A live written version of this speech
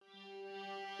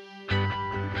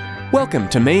Welcome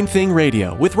to Main Thing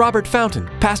Radio with Robert Fountain,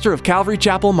 pastor of Calvary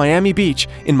Chapel, Miami Beach,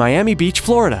 in Miami Beach,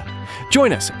 Florida.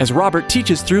 Join us as Robert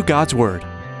teaches through God's Word.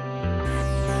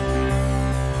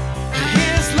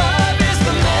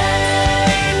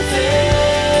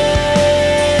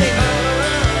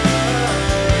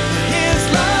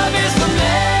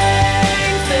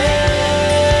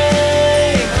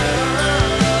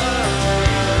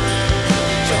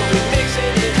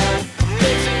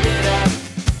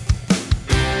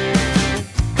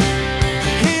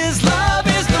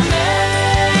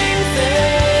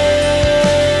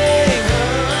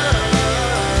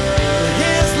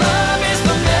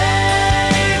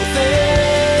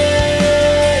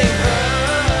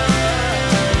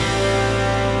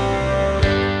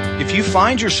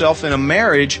 Find yourself in a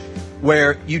marriage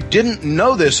where you didn't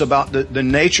know this about the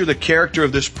nature, the character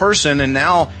of this person, and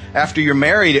now after you're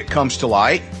married it comes to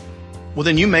light, well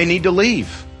then you may need to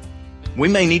leave. We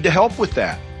may need to help with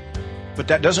that. But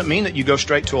that doesn't mean that you go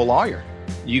straight to a lawyer.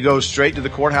 You go straight to the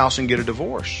courthouse and get a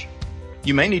divorce.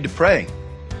 You may need to pray.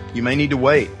 You may need to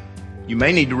wait. You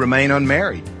may need to remain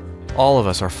unmarried. All of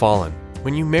us are fallen.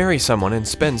 When you marry someone and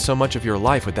spend so much of your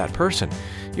life with that person,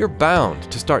 you're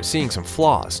bound to start seeing some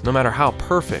flaws, no matter how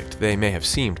perfect they may have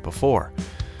seemed before.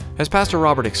 As Pastor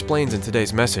Robert explains in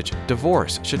today's message,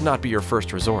 divorce should not be your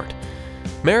first resort.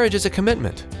 Marriage is a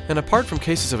commitment, and apart from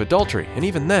cases of adultery, and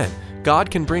even then,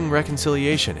 God can bring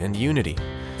reconciliation and unity.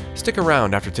 Stick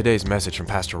around after today's message from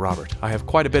Pastor Robert. I have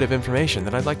quite a bit of information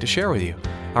that I'd like to share with you.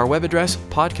 Our web address,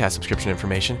 podcast subscription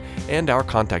information, and our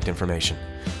contact information.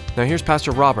 Now here's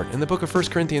Pastor Robert in the book of 1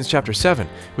 Corinthians chapter 7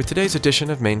 with today's edition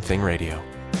of Main Thing Radio.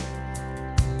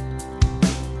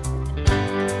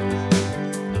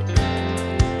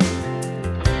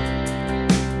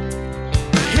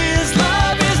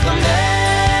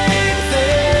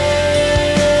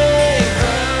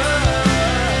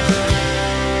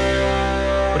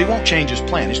 He won't change His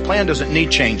plan. His plan doesn't need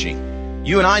changing.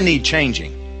 You and I need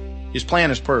changing. His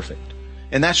plan is perfect.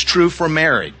 And that's true for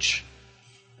marriage.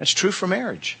 That's true for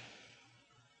marriage.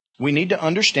 We need to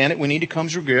understand it. We need to come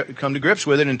to grips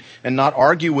with it and not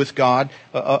argue with God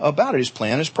about it. His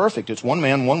plan is perfect. It's one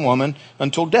man, one woman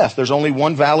until death. There's only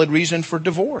one valid reason for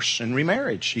divorce and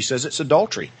remarriage. He says it's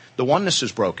adultery. The oneness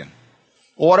is broken.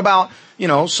 Well, what about,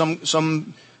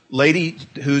 some lady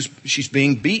she's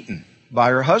being beaten by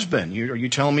her husband? Are you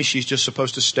telling me she's just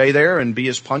supposed to stay there and be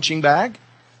his punching bag?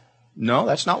 No,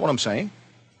 that's not what I'm saying.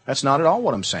 That's not at all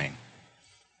what I'm saying.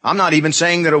 I'm not even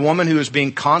saying that a woman who is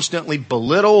being constantly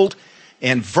belittled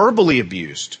and verbally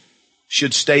abused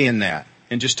should stay in that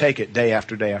and just take it day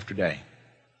after day after day.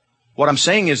 What I'm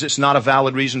saying is it's not a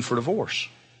valid reason for divorce,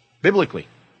 biblically.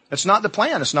 That's not the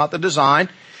plan. It's not the design.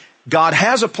 God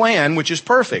has a plan which is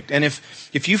perfect. And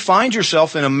if you find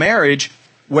yourself in a marriage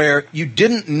where you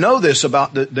didn't know this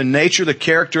about the nature, the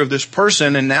character of this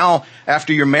person, and now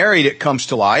after you're married it comes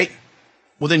to light,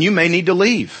 well then you may need to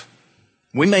leave.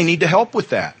 We may need to help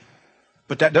with that.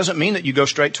 But that doesn't mean that you go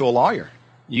straight to a lawyer.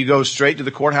 You go straight to the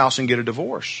courthouse and get a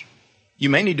divorce. You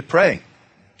may need to pray.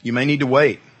 You may need to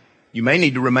wait. You may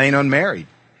need to remain unmarried.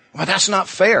 Well, that's not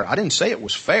fair. I didn't say it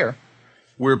was fair.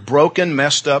 We're broken,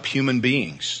 messed up human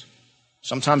beings.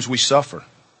 Sometimes we suffer.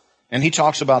 And he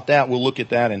talks about that. We'll look at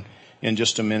that in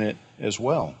just a minute as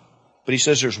well. But he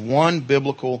says there's one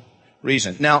biblical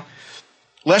reason. Now,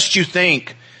 lest you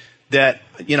think that,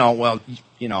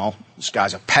 this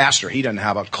guy's a pastor. He doesn't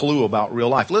have a clue about real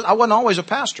life. I wasn't always a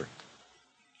pastor.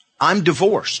 I'm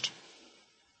divorced.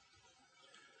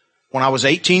 When I was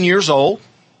 18 years old,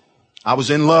 I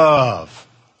was in love,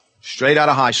 straight out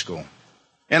of high school.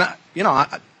 And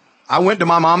I went to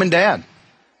my mom and dad.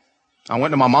 I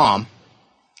went to my mom.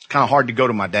 It's kind of hard to go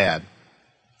to my dad.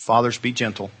 Fathers, be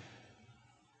gentle.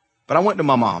 But I went to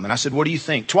my mom and I said, what do you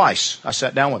think? Twice I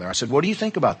sat down with her. I said, what do you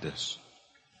think about this?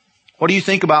 What do you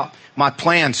think about my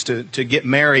plans to get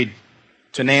married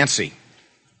to Nancy?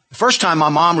 The first time my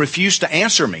mom refused to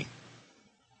answer me.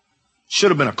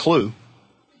 Should have been a clue.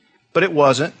 But it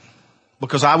wasn't,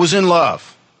 because I was in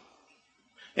love.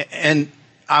 And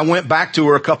I went back to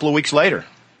her a couple of weeks later.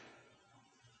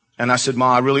 And I said,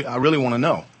 Ma, I really want to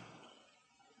know.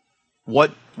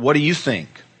 What do you think?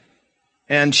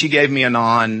 And she gave me a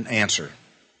non-answer.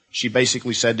 She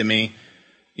basically said to me,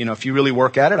 if you really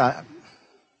work at it,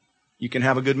 you can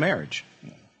have a good marriage.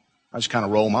 I just kind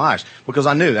of rolled my eyes because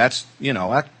I knew that's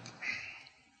not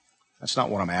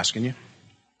what I'm asking you.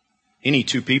 Any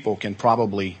two people can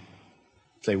probably,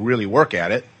 if they really work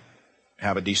at it,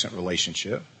 have a decent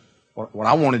relationship. What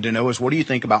I wanted to know is, what do you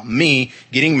think about me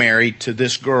getting married to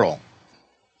this girl?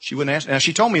 She wouldn't ask. Now,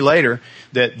 she told me later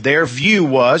that their view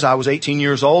was, I was 18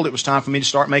 years old, it was time for me to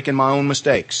start making my own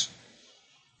mistakes.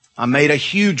 I made a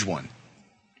huge one.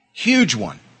 Huge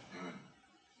one.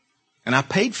 And I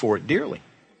paid for it dearly.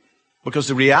 Because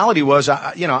the reality was,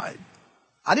 I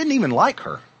didn't even like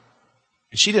her.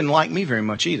 And she didn't like me very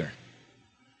much either.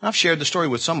 I've shared the story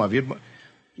with some of you. But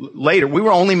later, we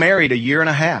were only married a year and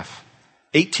a half.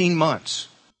 18 months.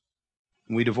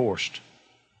 And we divorced.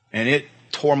 And it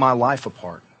tore my life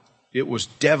apart. It was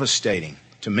devastating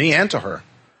to me and to her.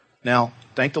 Now,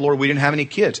 thank the Lord we didn't have any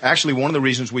kids. Actually, one of the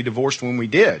reasons we divorced when we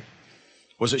did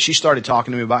was that she started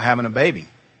talking to me about having a baby.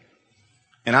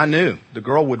 And I knew the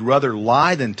girl would rather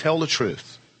lie than tell the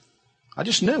truth. I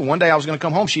just knew one day I was going to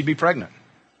come home, she'd be pregnant.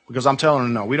 Because I'm telling her,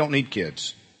 no, we don't need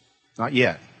kids. Not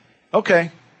yet.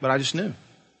 Okay, but I just knew.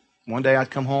 One day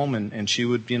I'd come home and she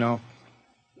would,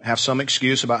 have some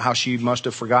excuse about how she must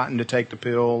have forgotten to take the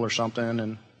pill or something.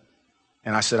 And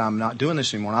I said, I'm not doing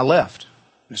this anymore. And I left.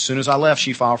 And as soon as I left,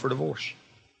 she filed for divorce.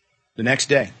 The next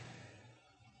day.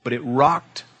 But it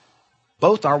rocked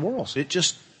both our worlds. It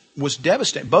just was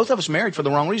devastating. Both of us married for the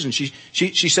wrong reason.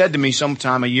 She said to me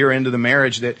sometime a year into the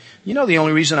marriage that, the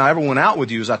only reason I ever went out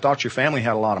with you is I thought your family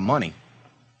had a lot of money.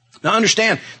 Now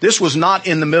understand, this was not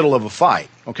in the middle of a fight.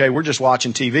 Okay, we're just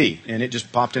watching TV and it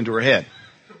just popped into her head.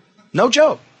 No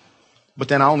joke. But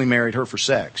then I only married her for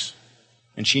sex.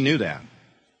 And she knew that.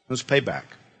 It was payback.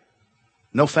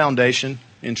 No foundation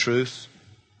in truth.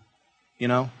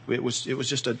 It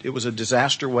was a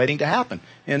disaster waiting to happen.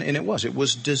 And it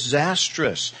was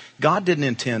disastrous. God didn't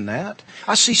intend that.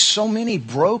 I see so many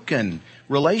broken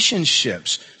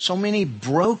relationships, so many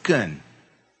broken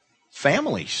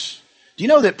families. Do you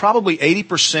know that probably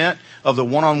 80% of the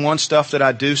one-on-one stuff that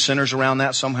I do centers around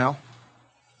that somehow?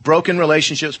 Broken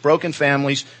relationships, broken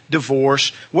families,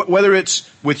 divorce, whether it's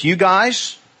with you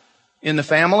guys in the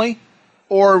family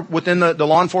or within the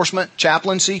law enforcement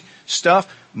chaplaincy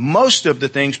stuff. Most of the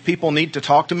things people need to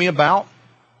talk to me about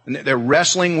and that they're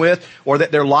wrestling with or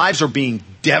that their lives are being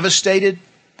devastated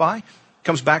by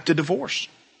comes back to divorce.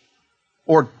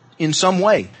 Or in some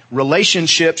way,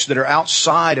 relationships that are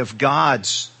outside of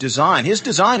God's design. His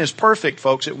design is perfect,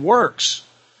 folks. It works.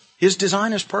 His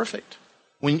design is perfect.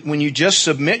 When you just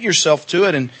submit yourself to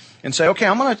it and say, okay,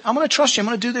 I'm gonna trust you. I'm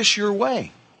gonna do this your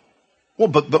way. Well,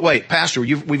 but wait, Pastor,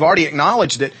 we've already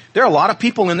acknowledged that there are a lot of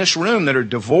people in this room that are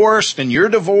divorced and you're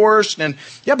divorced and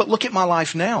yeah, but look at my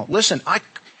life now. Listen,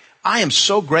 I am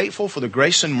so grateful for the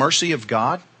grace and mercy of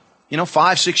God.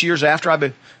 5-6 years after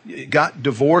I got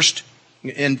divorced,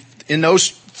 in those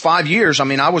 5 years,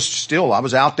 I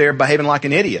was out there behaving like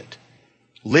an idiot,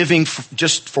 living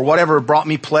just for whatever brought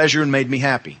me pleasure and made me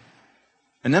happy.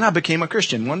 And then I became a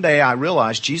Christian. One day I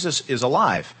realized Jesus is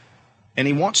alive. And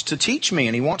He wants to teach me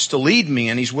and He wants to lead me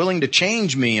and He's willing to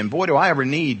change me. And boy, do I ever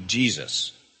need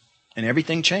Jesus. And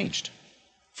everything changed.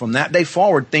 From that day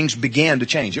forward, things began to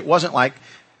change. It wasn't like,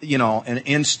 an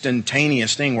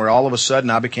instantaneous thing where all of a sudden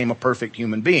I became a perfect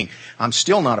human being. I'm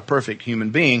still not a perfect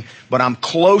human being, but I'm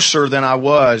closer than I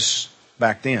was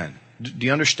back then. Do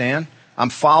you understand? I'm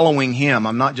following Him.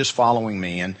 I'm not just following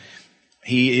me. And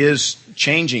He is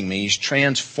changing me. He's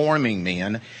transforming me.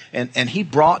 And He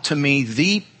brought to me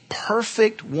the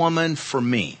perfect woman for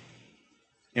me.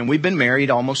 And we've been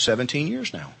married almost 17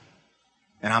 years now.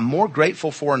 And I'm more grateful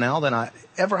for her now than I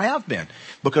ever have been.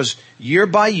 Because year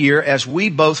by year, as we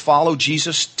both follow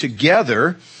Jesus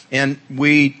together, and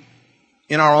we,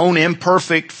 in our own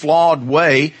imperfect, flawed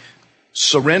way,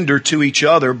 surrender to each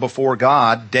other before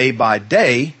God day by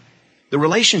day, the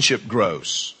relationship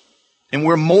grows. And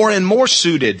we're more and more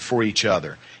suited for each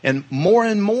other. And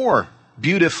more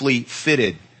beautifully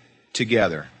fitted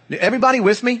together. Everybody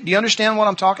with me? Do you understand what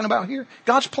I'm talking about here?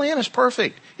 God's plan is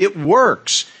perfect. It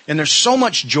works. And there's so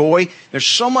much joy. There's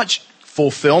so much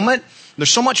fulfillment. There's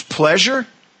so much pleasure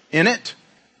in it.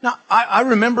 Now, I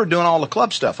remember doing all the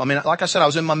club stuff. Like I said, I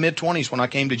was in my mid-20s when I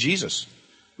came to Jesus.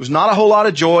 It was not a whole lot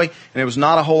of joy, and it was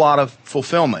not a whole lot of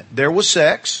fulfillment. There was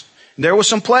sex. And there was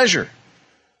some pleasure.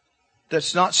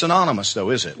 That's not synonymous, though,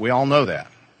 is it? We all know that.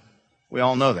 We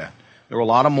all know that. There were a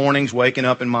lot of mornings waking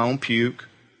up in my own puke.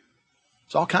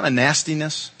 It's all kind of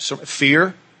nastiness,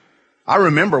 fear. I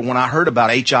remember when I heard about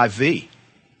HIV.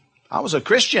 I was a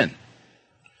Christian,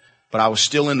 but I was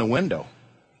still in the window.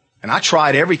 And I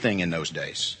tried everything in those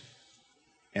days.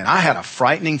 And I had a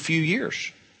frightening few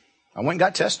years. I went and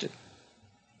got tested.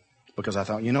 Because I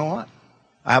thought, you know what?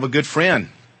 I have a good friend.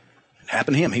 It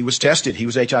happened to him. He was tested. He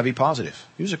was HIV positive.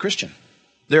 He was a Christian.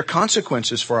 There are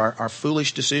consequences for our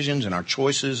foolish decisions and our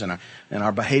choices and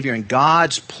our behavior. And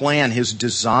God's plan, His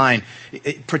design,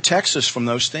 it protects us from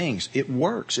those things. It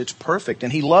works. It's perfect.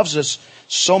 And He loves us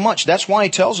so much. That's why He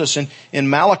tells us in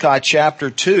Malachi chapter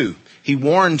 2, He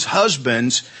warns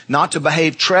husbands not to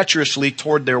behave treacherously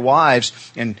toward their wives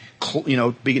and,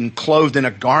 being clothed in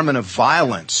a garment of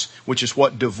violence, which is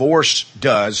what divorce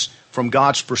does from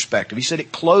God's perspective. He said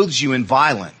it clothes you in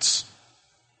violence.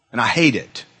 And I hate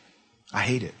it. I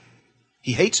hate it.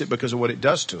 He hates it because of what it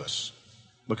does to us,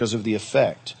 because of the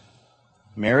effect.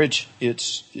 Marriage,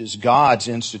 is God's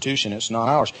institution. It's not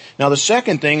ours. Now, the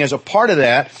second thing, as a part of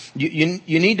that,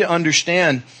 you need to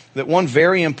understand that one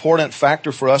very important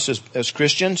factor for us as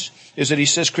Christians is that he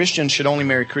says Christians should only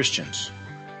marry Christians.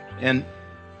 And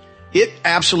it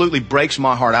absolutely breaks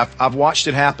my heart. I've watched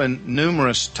it happen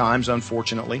numerous times,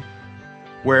 unfortunately,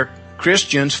 where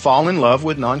Christians fall in love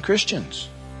with non-Christians.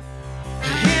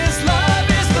 His love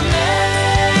is the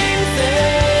main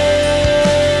thing.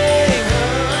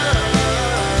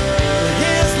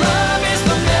 His love is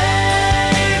the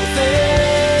main thing.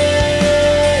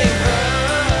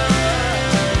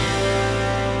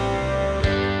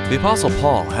 The Apostle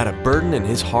Paul had a burden in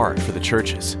his heart for the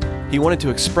churches. He wanted to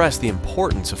express the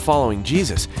importance of following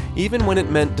Jesus, even when it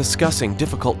meant discussing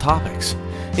difficult topics.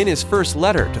 In his first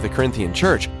letter to the Corinthian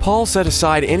church, Paul set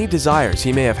aside any desires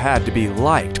he may have had to be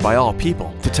liked by all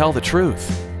people, to tell the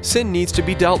truth. Sin needs to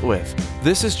be dealt with.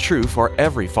 This is true for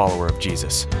every follower of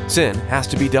Jesus. Sin has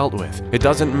to be dealt with. It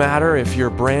doesn't matter if you're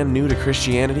brand new to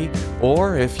Christianity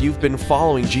or if you've been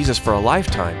following Jesus for a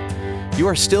lifetime. You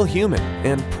are still human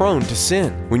and prone to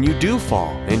sin. When you do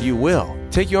fall, and you will,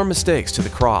 take your mistakes to the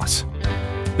cross.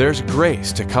 There's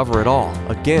grace to cover it all,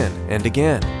 again and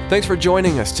again. Thanks for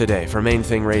joining us today for Main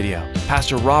Thing Radio.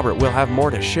 Pastor Robert will have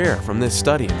more to share from this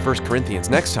study in 1 Corinthians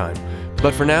next time.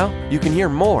 But for now, you can hear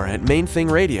more at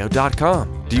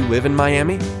mainthingradio.com. Do you live in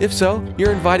Miami? If so,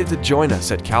 you're invited to join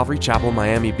us at Calvary Chapel,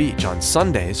 Miami Beach on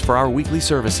Sundays for our weekly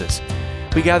services.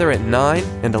 We gather at 9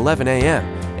 and 11 a.m.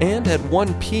 and at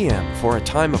 1 p.m. for a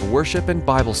time of worship and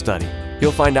Bible study.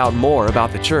 You'll find out more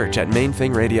about the church at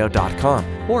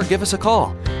mainthingradio.com or give us a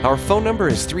call. Our phone number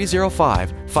is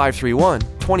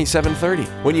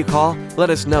 305-531-2730. When you call,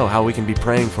 let us know how we can be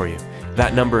praying for you.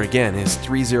 That number again is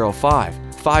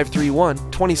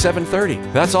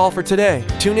 305-531-2730. That's all for today.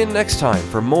 Tune in next time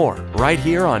for more right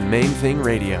here on Main Thing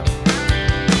Radio.